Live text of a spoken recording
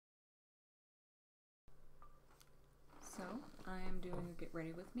I am doing a get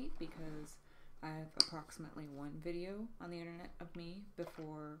ready with me because I have approximately one video on the internet of me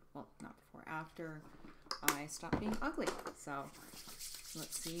before, well, not before, after I stopped being ugly. So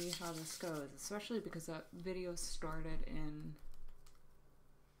let's see how this goes, especially because that video started in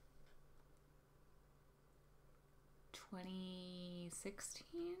 2016,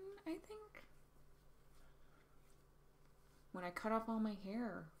 I think, when I cut off all my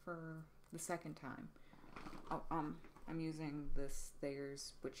hair for the second time. Oh, I'm using this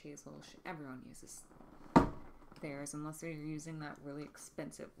Thayer's Witch Hazel. Everyone uses Thayer's unless they're using that really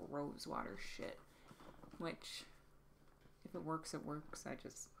expensive rose water shit. Which, if it works, it works. I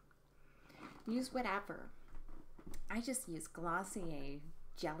just use whatever. I just use Glossier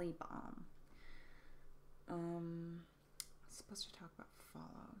Jelly Balm. I'm supposed to talk about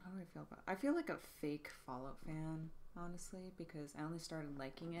Fallout. How do I feel about it? I feel like a fake Fallout fan, honestly, because I only started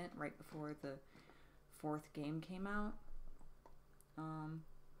liking it right before the 4th game came out.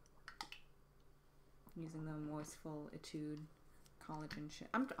 Using the Moistful Etude collagen shit.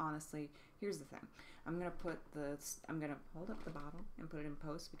 Honestly, here's the thing. I'm gonna hold up the bottle and put it in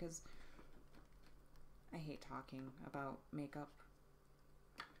post because I hate talking about makeup.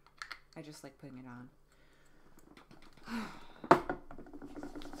 I just like putting it on.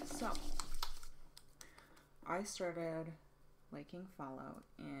 So, I started liking Fallout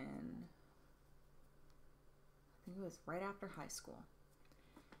in, I think it was right after high school.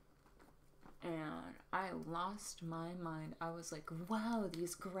 And I lost my mind. I was like, wow,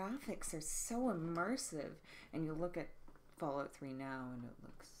 these graphics are so immersive. And you look at Fallout 3 now and it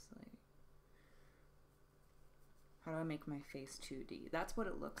looks like, how do I make my face 2D? That's what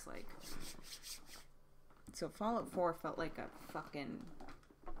it looks like. So Fallout 4 felt like a fucking,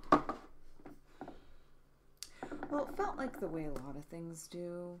 well, it felt like the way a lot of things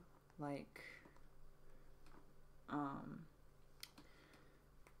do. Like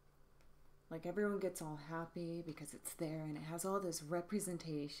everyone gets all happy because it's there and it has all this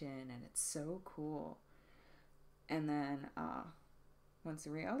representation and it's so cool. And then once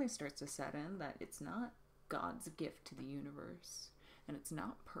the reality starts to set in that it's not God's gift to the universe and it's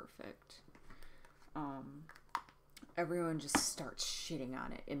not perfect, everyone just starts shitting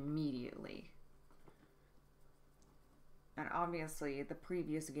on it immediately. And obviously the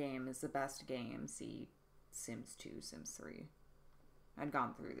previous game is the best game. See Sims 2, Sims 3. I'd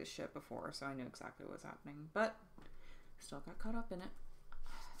gone through this shit before, so I knew exactly what was happening. But still got caught up in it.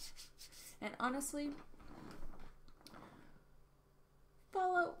 And honestly,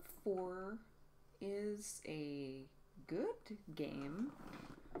 Fallout 4 is a good game,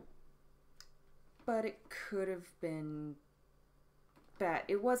 but it could have been bad.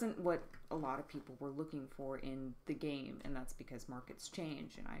 It wasn't what a lot of people were looking for in the game, and that's because markets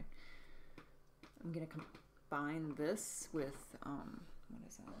change. And I'm gonna combine this with what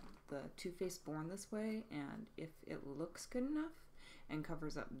is that? The Two-Faced Born This Way, and if it looks good enough and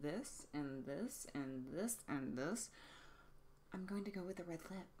covers up this and this and this and this, I'm going to go with a red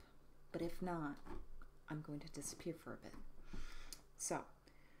lip. But if not, I'm going to disappear for a bit. So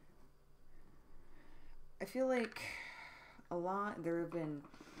I feel like there have been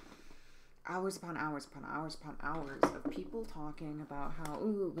hours upon hours upon hours upon hours of people talking about how,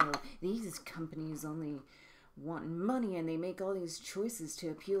 ooh, well, these companies only want money and they make all these choices to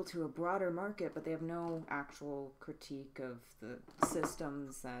appeal to a broader market, but they have no actual critique of the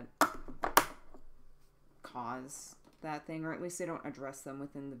systems that cause that thing, or at least they don't address them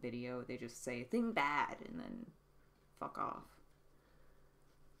within the video. They just say thing bad and then fuck off,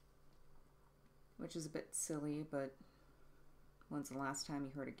 which is a bit silly. But when's the last time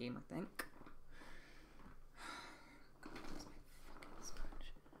you heard a gamer think?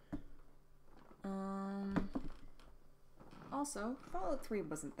 Also, Fallout 3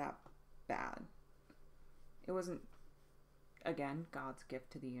 wasn't that bad. It wasn't, again, God's gift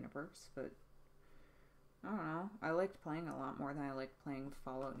to the universe, but I don't know. I liked playing a lot more than I liked playing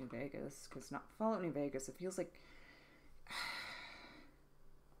Fallout New Vegas, because Fallout New Vegas, it feels like,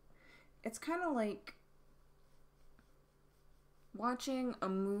 it's kind of like watching a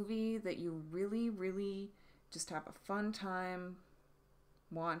movie that you really, really just have a fun time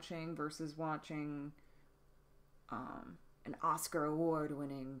watching versus watching an Oscar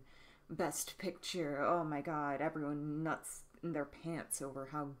award-winning Best Picture. Oh my god, everyone nuts in their pants over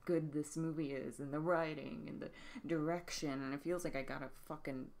how good this movie is, and the writing, and the direction, and it feels like I gotta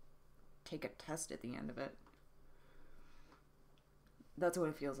fucking take a test at the end of it. That's what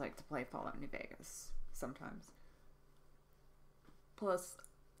it feels like to play Fallout New Vegas, sometimes. Plus,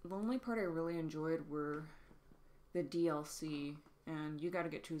 the only part I really enjoyed were the DLC, and you gotta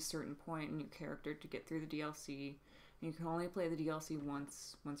get to a certain point in your character to get through the DLC, You can only play the DLC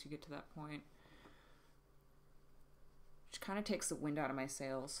once you get to that point. Which kind of takes the wind out of my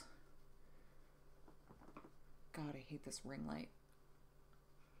sails. God, I hate this ring light.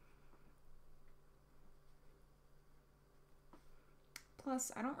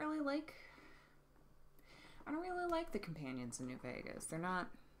 Plus, I don't really like the companions in New Vegas. They're not...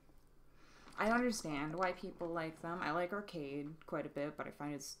 I understand why people like them. I like Arcade quite a bit, but I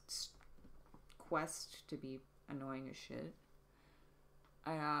find his quest to be annoying as shit.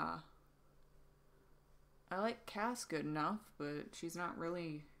 I like Cass good enough, but she's not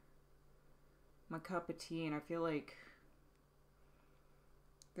really my cup of tea, and I feel like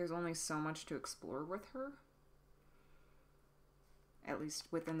there's only so much to explore with her. At least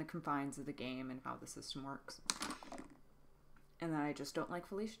within the confines of the game and how the system works. And then I just don't like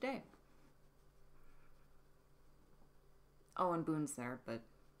Felicia Day. Oh, and Boone's there, but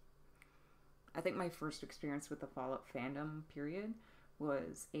I think my first experience with the Fallout fandom, period,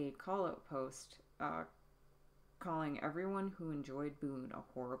 was a call-out post calling everyone who enjoyed Boone a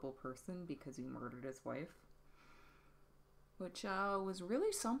horrible person because he murdered his wife. Which was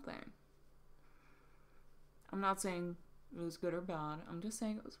really something. I'm not saying it was good or bad. I'm just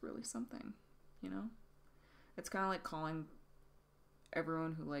saying it was really something, you know? It's kind of like calling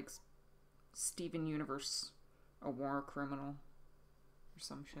everyone who likes Steven Universe a war criminal or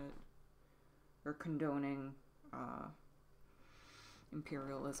some shit. Or condoning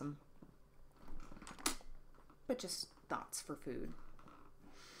imperialism. But just thoughts for food.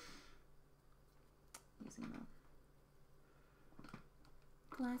 Using the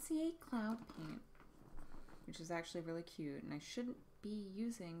Glacier Cloud Paint, which is actually really cute, and I shouldn't be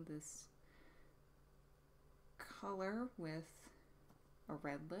using this color with a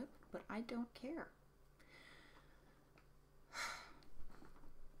red lip, but I don't care.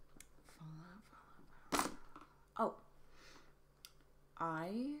 Fallout. Oh,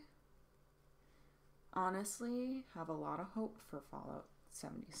 I honestly have a lot of hope for Fallout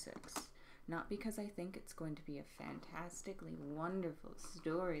 76. Not because I think it's going to be a fantastically wonderful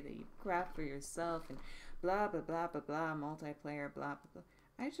story that you craft for yourself and blah, blah, blah, blah, blah, multiplayer, blah, blah, blah.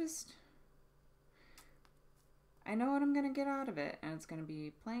 I know what I'm going to get out of it, and it's going to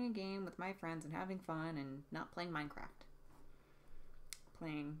be playing a game with my friends and having fun and not playing Minecraft.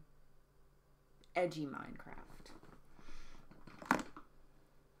 Playing edgy Minecraft.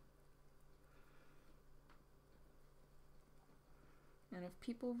 And if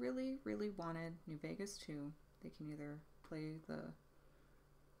people really, really wanted New Vegas 2, they can either play the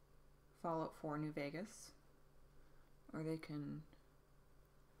Fallout 4 New Vegas, or they can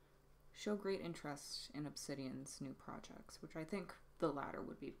show great interest in Obsidian's new projects, which I think the latter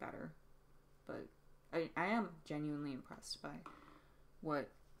would be better. But I am genuinely impressed by what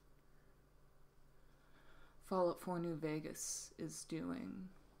Fallout 4 New Vegas is doing.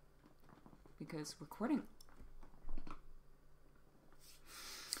 Because recording...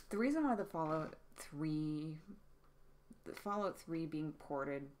 The reason why the Fallout 3 being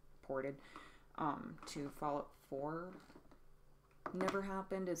ported to Fallout 4 never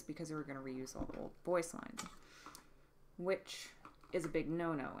happened is because they were going to reuse all the old voice lines, which is a big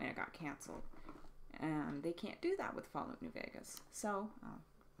no-no, and it got canceled. And they can't do that with Fallout New Vegas. So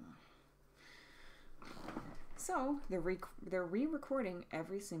they're re-recording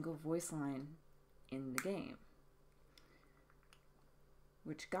every single voice line in the game.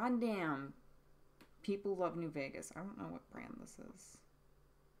 Which, goddamn, people love New Vegas. I don't know what brand this is.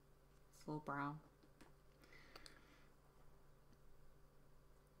 Full brow.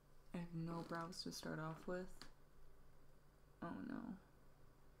 I have no brows to start off with. Oh no.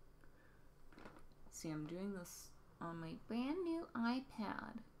 See, I'm doing this on my brand new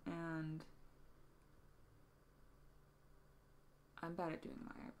iPad, and I'm bad at doing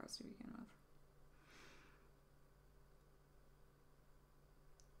my eyebrows to begin with.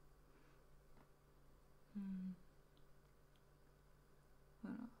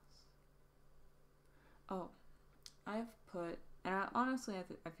 What else? Oh, I've put, and honestly,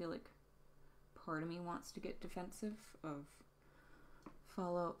 I feel like part of me wants to get defensive of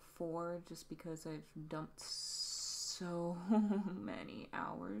Fallout 4 just because I've dumped so many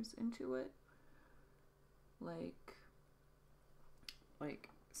hours into it. Like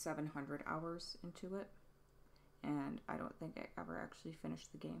 700 hours into it. And I don't think I ever actually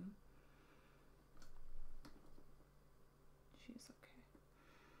finished the game. She's okay.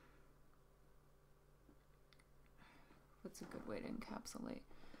 What's a good way to encapsulate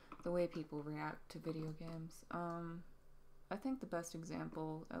the way people react to video games? I think the best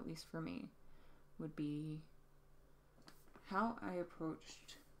example, at least for me, would be how I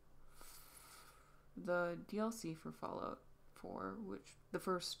approached the DLC for Fallout 4, which the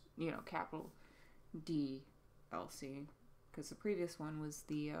first, capital DLC, because the previous one was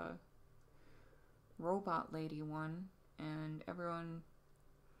the robot lady one, and everyone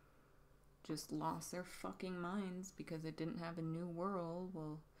just lost their fucking minds because it didn't have a new world.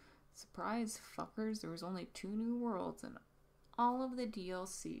 Well, surprise fuckers, there was only 2 new worlds and all of the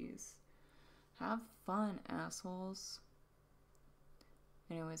DLCs. Have fun, assholes.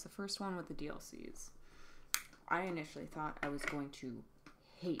 Anyways, the first one with the DLCs. I initially thought I was going to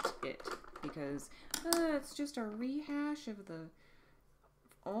hate it because it's just a rehash of the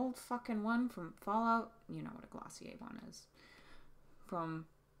old fucking one from Fallout. You know what a Glossier one is. From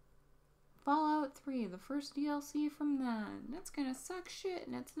Fallout 3, the first DLC from that. That's gonna suck shit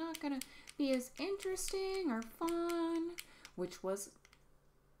and it's not gonna be as interesting or fun. Which was,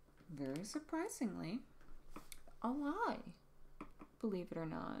 very surprisingly, a lie. Believe it or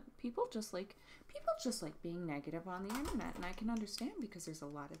not. People just like being negative on the internet, and I can understand because there's a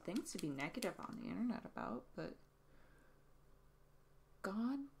lot of things to be negative on the internet about, but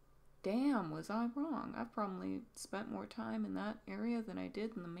god damn was I wrong. I probably spent more time in that area than I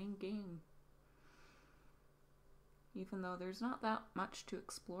did in the main game. Even though there's not that much to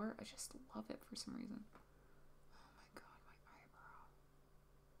explore, I just love it for some reason. Oh my god, my eyebrow.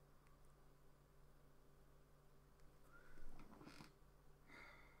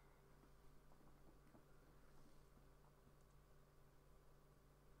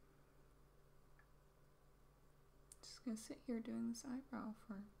 Just gonna sit here doing this eyebrow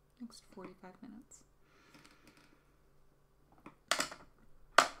for the next 45 minutes.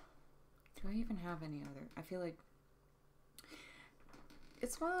 Do I even have any other? I feel like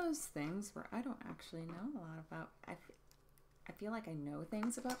it's one of those things where I don't actually know a lot about. I feel like I know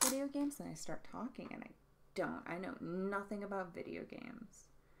things about video games and I start talking and I don't. I know nothing about video games.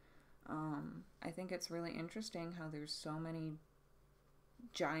 I think it's really interesting how there's so many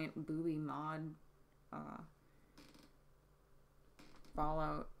giant booby mod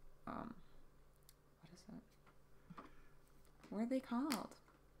Fallout, what is it? What are they called?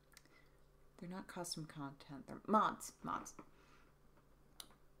 They're not custom content, they're mods. So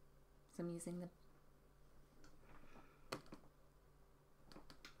I'm using the...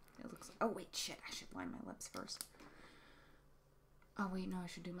 It looks... Oh wait, shit, I should line my lips first. Oh wait, no, I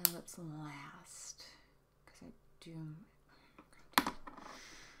should do my lips last. Because I do...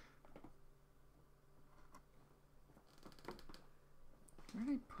 Where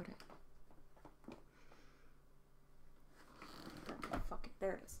did I put it? Fuck it,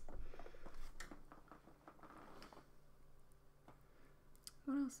 there it is.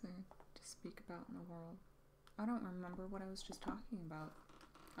 What else there to speak about in the world? I don't remember what I was just talking about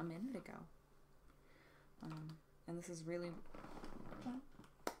a minute ago. And this is really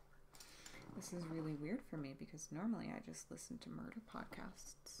weird for me because normally I just listen to murder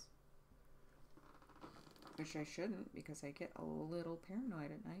podcasts. Which I shouldn't because I get a little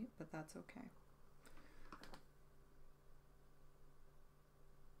paranoid at night, but that's okay.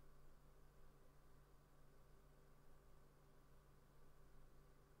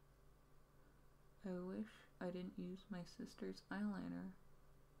 I wish I didn't use my sister's eyeliner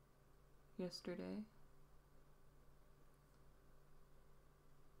yesterday.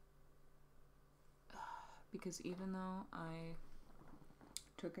 Because even though I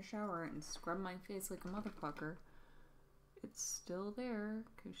took a shower and scrubbed my face like a motherfucker, it's still there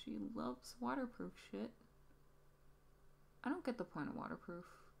because she loves waterproof shit. I don't get the point of waterproof.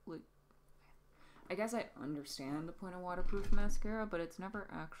 Like, I guess I understand the point of waterproof mascara, but it's never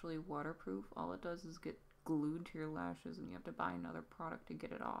actually waterproof. All it does is get glued to your lashes and you have to buy another product to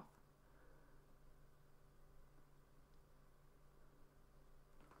get it off.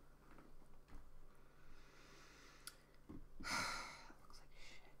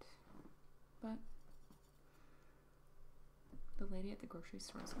 But the lady at the grocery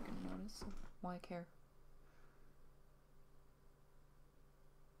store isn't going to notice, so why care?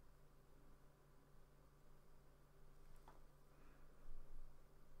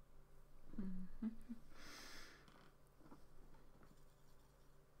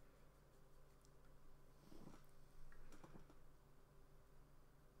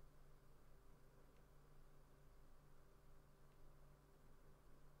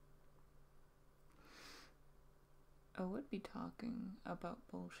 I would be talking about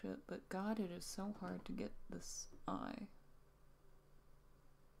bullshit, but God, it is so hard to get this eye.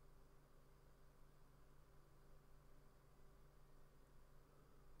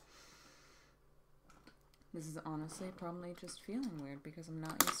 This is honestly probably just feeling weird because I'm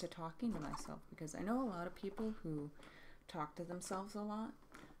not used to talking to myself, because I know a lot of people who talk to themselves a lot.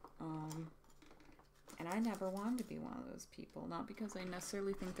 And I never wanted to be one of those people. Not because I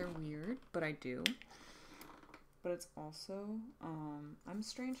necessarily think they're weird, but I do. But it's also, I'm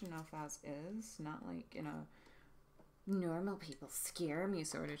strange enough as is. Not like in a normal people scare me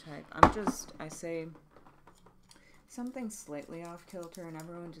sort of type. I say something slightly off kilter and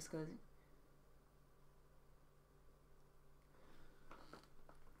everyone just goes.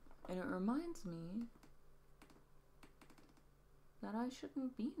 And it reminds me that I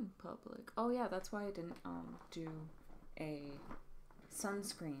shouldn't be in public. Oh yeah, that's why I didn't do a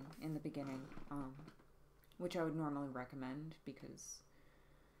sunscreen in the beginning, which I would normally recommend because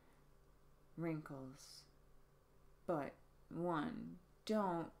wrinkles. But one,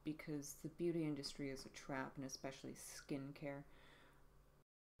 don't, because the beauty industry is a trap, and especially skincare.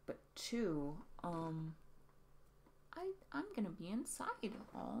 But two, I'm gonna be inside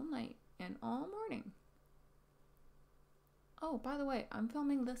all night and all morning. Oh, by the way, I'm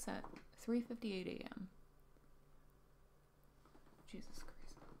filming this at 3:58 a.m. Jesus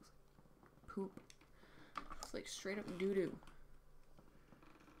Christ. That looks like poop. It's like straight up doo-doo.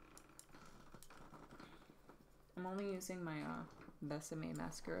 I'm only using my Besame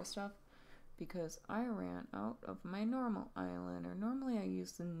mascara stuff because I ran out of my normal eyeliner. Normally I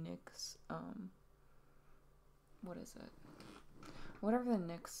use the NYX, what is it? Whatever the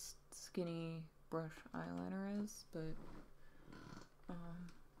NYX skinny brush eyeliner is, but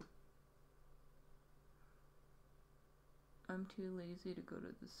I'm too lazy to go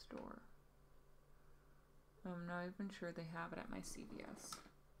to the store. I'm not even sure they have it at my CVS.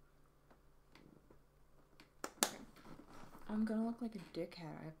 Okay. I'm gonna look like a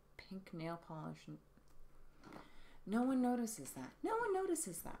dickhead. I have pink nail polish and no one notices that. No one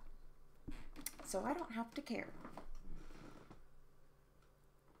notices that. So I don't have to care.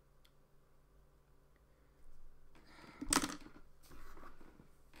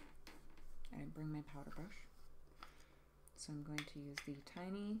 I didn't bring my powder brush. So I'm going to use the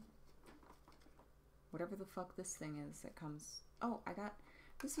tiny, whatever the fuck this thing is that comes. Oh,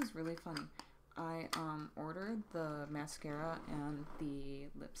 this is really funny. I ordered the mascara and the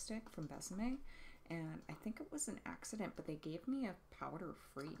lipstick from Besame, and I think it was an accident, but they gave me a powder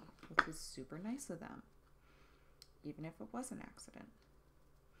free, which was super nice of them, even if it was an accident.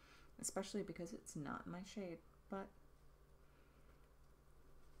 Especially because it's not my shade, but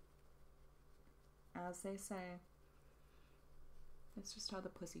as they say, it's just how the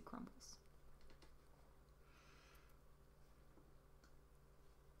pussy crumbles.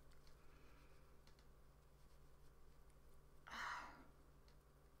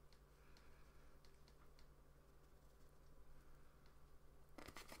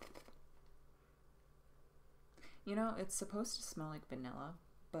 You know, it's supposed to smell like vanilla,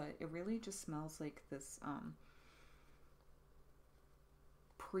 but it really just smells like this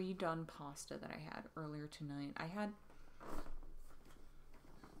pre-done pasta that I had earlier tonight.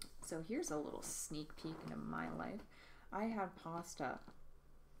 So here's a little sneak peek into my life. I had pasta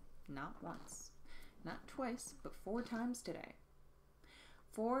not once, not twice, but 4 times today.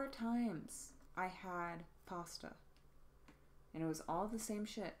 4 times I had pasta. And it was all the same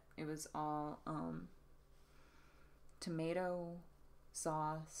shit. It was all tomato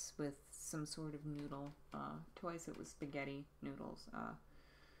sauce with some sort of noodle. Twice it was spaghetti noodles.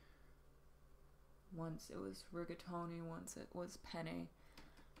 Once it was rigatoni, once it was penne.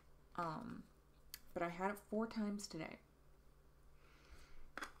 But I had it 4 times today.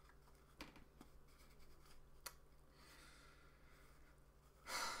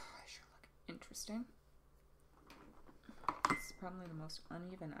 I sure look interesting. This is probably the most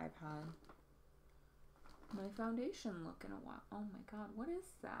uneven I've had my foundation look in a while. Oh my god, what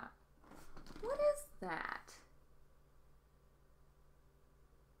is that? What is that?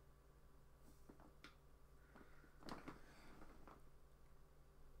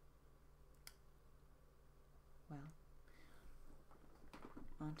 Well,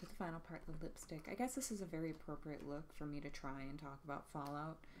 on to the final part, the lipstick. I guess this is a very appropriate look for me to try and talk about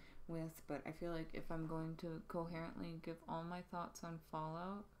Fallout with, but I feel like if I'm going to coherently give all my thoughts on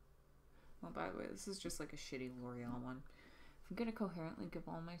Fallout, well, by the way, this is just like a shitty L'Oreal one. If I'm going to coherently give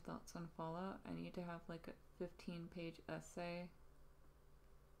all my thoughts on Fallout, I need to have like a 15-page essay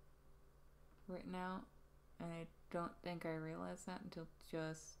written out, and I don't think I realized that until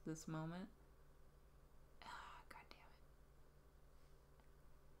just this moment. God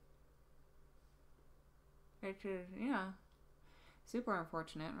damn it. Which is, yeah, super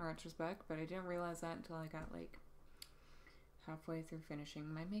unfortunate in retrospect, but I didn't realize that until I got like halfway through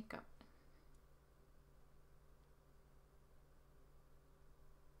finishing my makeup.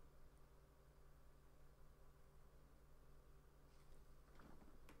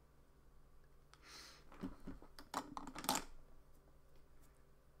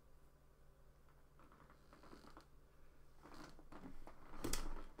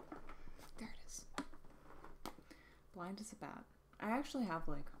 why does it bad? I actually have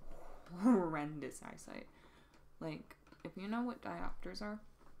like horrendous eyesight. Like, if you know what diopters are,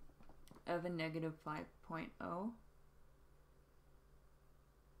 I have a negative 5.0,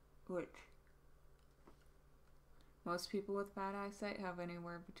 which most people with bad eyesight have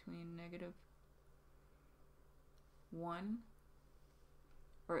anywhere between negative 1,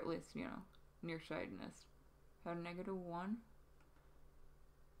 or at least, you know, nearsightedness, have negative 1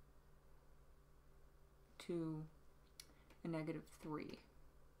 to a negative 3.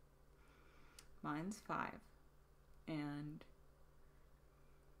 Mine's 5, and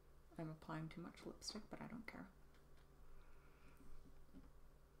I'm applying too much lipstick, but I don't care.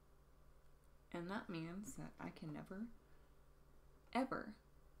 And that means that I can never,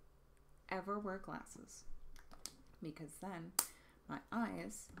 ever wear glasses, because then my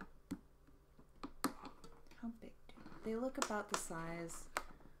eyes, how big they look about the size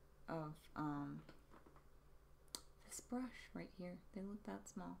of this brush right here. They look that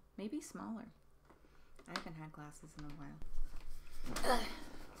small, maybe smaller. I haven't had glasses in a while.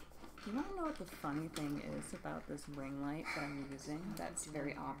 You want to know what the funny thing is about this ring light that I'm using? That's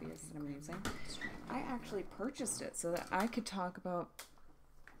very obvious that I'm using. I actually purchased it so that I could talk about,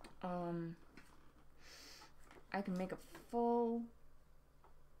 I can make a full,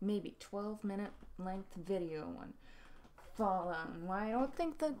 maybe 12-minute length video on Fallout and why I don't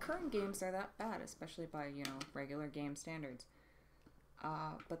think the current games are that bad, especially by, you know, regular game standards.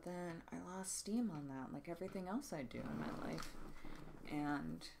 But then I lost steam on that, like everything else I do in my life,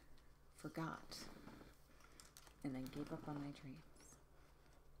 and forgot, and then gave up on my dreams.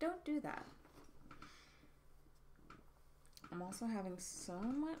 Don't do that. I'm also having so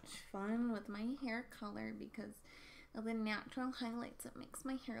much fun with my hair color because of the natural highlights. It makes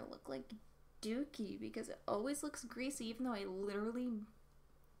my hair look like dookie because it always looks greasy, even though I literally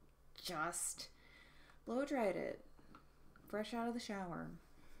just blow dried it fresh out of the shower.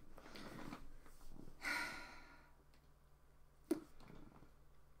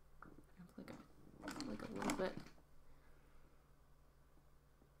 Like a little bit.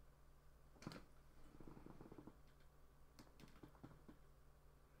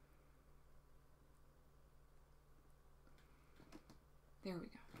 There we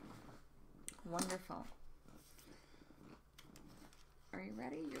go. Wonderful. Are you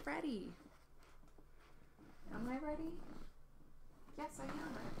ready? You're ready. Am I ready? Yes, I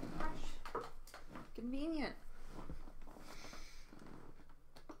am. Fresh. Convenient.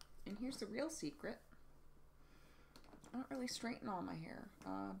 And here's the real secret. I don't really straighten all my hair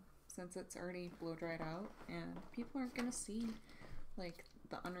since it's already blow dried out, and people aren't gonna see like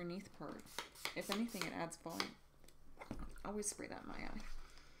the underneath part. If anything, it adds volume. I always spray that in my eye.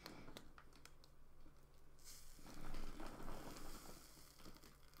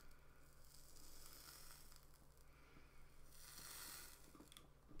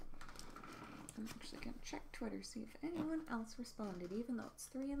 I'm actually gonna check Twitter, see if anyone else responded, even though it's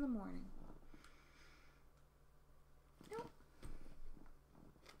 3 in the morning. Nope.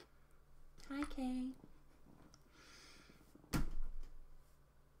 Hi, Kay.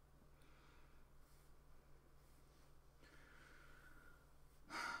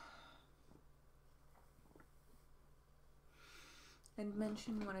 I'd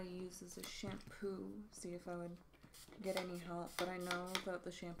mentioned what I use as a shampoo, see if I would get any help, but I know that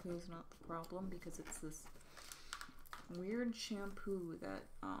the shampoo is not the problem because it's this weird shampoo that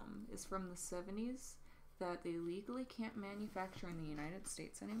is from the 70s that they legally can't manufacture in the United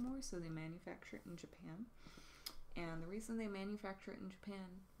States anymore, so they manufacture it in Japan. And the reason they manufacture it in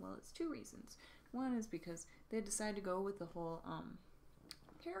Japan, well, it's 2 reasons. One is because they decided to go with the whole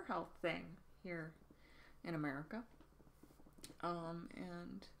hair health thing here in America.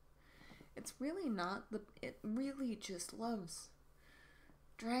 And it's really not it really just loves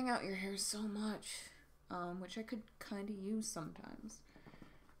drying out your hair so much, which I could kind of use sometimes.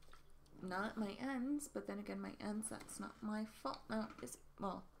 Not my ends, but then again, my ends, that's not my fault. No,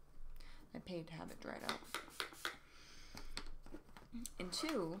 well, I paid to have it dried out. And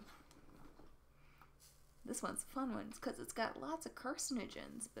 2, this one's a fun one because it's got lots of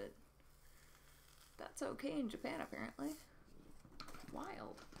carcinogens, but that's okay in Japan apparently.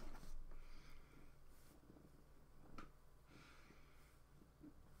 Wild.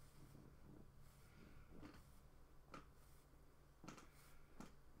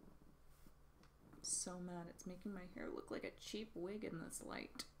 So mad, it's making my hair look like a cheap wig in this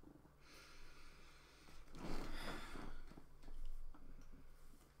light.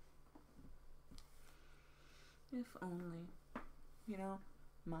 If only. You know,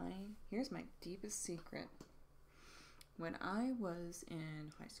 here's my deepest secret. When I was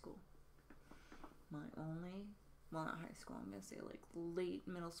in high school, my only well, not high school, I'm going to say like late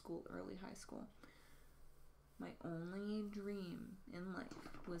middle school, early high school. My only dream in life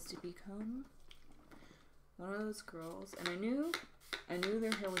was to become one of those girls, and I knew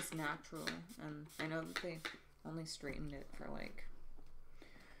their hair was natural, and I know that they only straightened it for like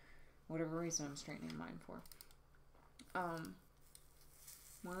whatever reason I'm straightening mine for.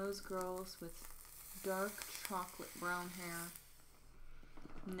 One of those girls with dark chocolate brown hair,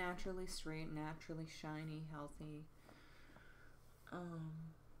 naturally straight, naturally shiny, healthy.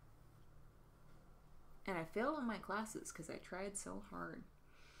 And I failed in my classes because I tried so hard.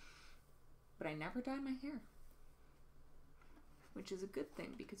 But I never dyed my hair. Which is a good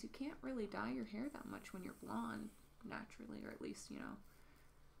thing because you can't really dye your hair that much when you're blonde, naturally, or at least, you know,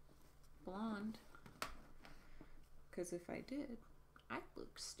 blonde. Because if I did, I'd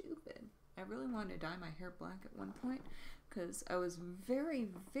look stupid. I really wanted to dye my hair black at one point because I was very,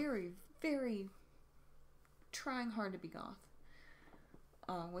 very, very trying hard to be goth.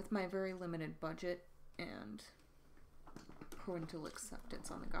 With my very limited budget and parental acceptance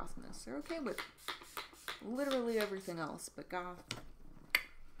on the gothness. They're okay with literally everything else, but goth.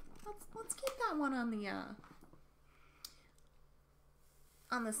 Let's keep that one on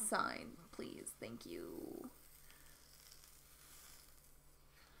the side, please. Thank you.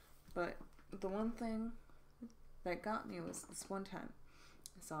 But the one thing that got me was this one time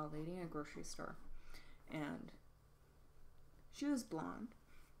I saw a lady in a grocery store, and she was blonde,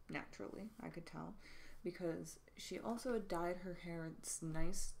 naturally, I could tell, because she also had dyed her hair this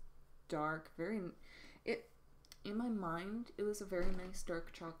nice, dark, in my mind, it was a very nice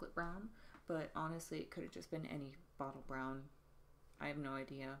dark chocolate brown, but honestly, it could have just been any bottle brown. I have no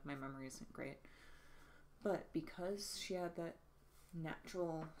idea. My memory isn't great. But because she had that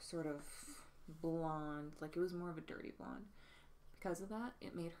natural sort of blonde, like it was more of a dirty blonde, because of that,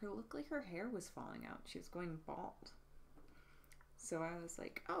 it made her look like her hair was falling out. She was going bald. So I was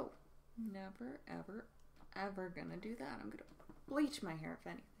like, oh, never, ever, ever gonna do that. I'm gonna bleach my hair, if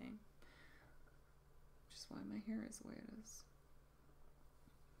anything. Which is why my hair is the way it is.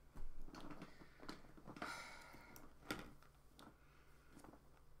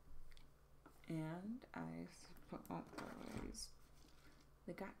 And I suppose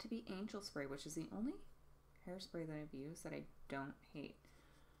they got to be Angel Spray, which is the only hairspray that I've used that I don't hate.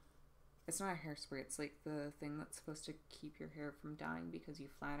 It's not a hairspray, it's like the thing that's supposed to keep your hair from dying because you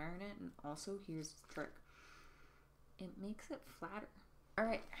flat iron it. And also, here's the trick. It makes it flatter.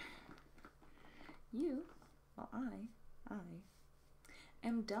 Alright. I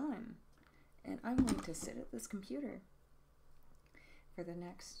am done. And I'm going to sit at this computer for the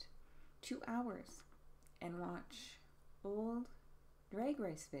next 2 hours and watch old Drag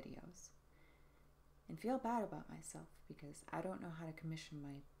Race videos and feel bad about myself because I don't know how to commission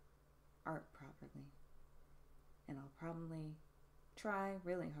my art properly. And I'll probably try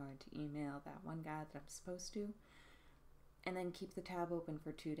really hard to email that one guy that I'm supposed to, and then keep the tab open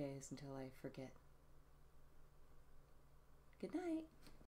for 2 days until I forget. Good night.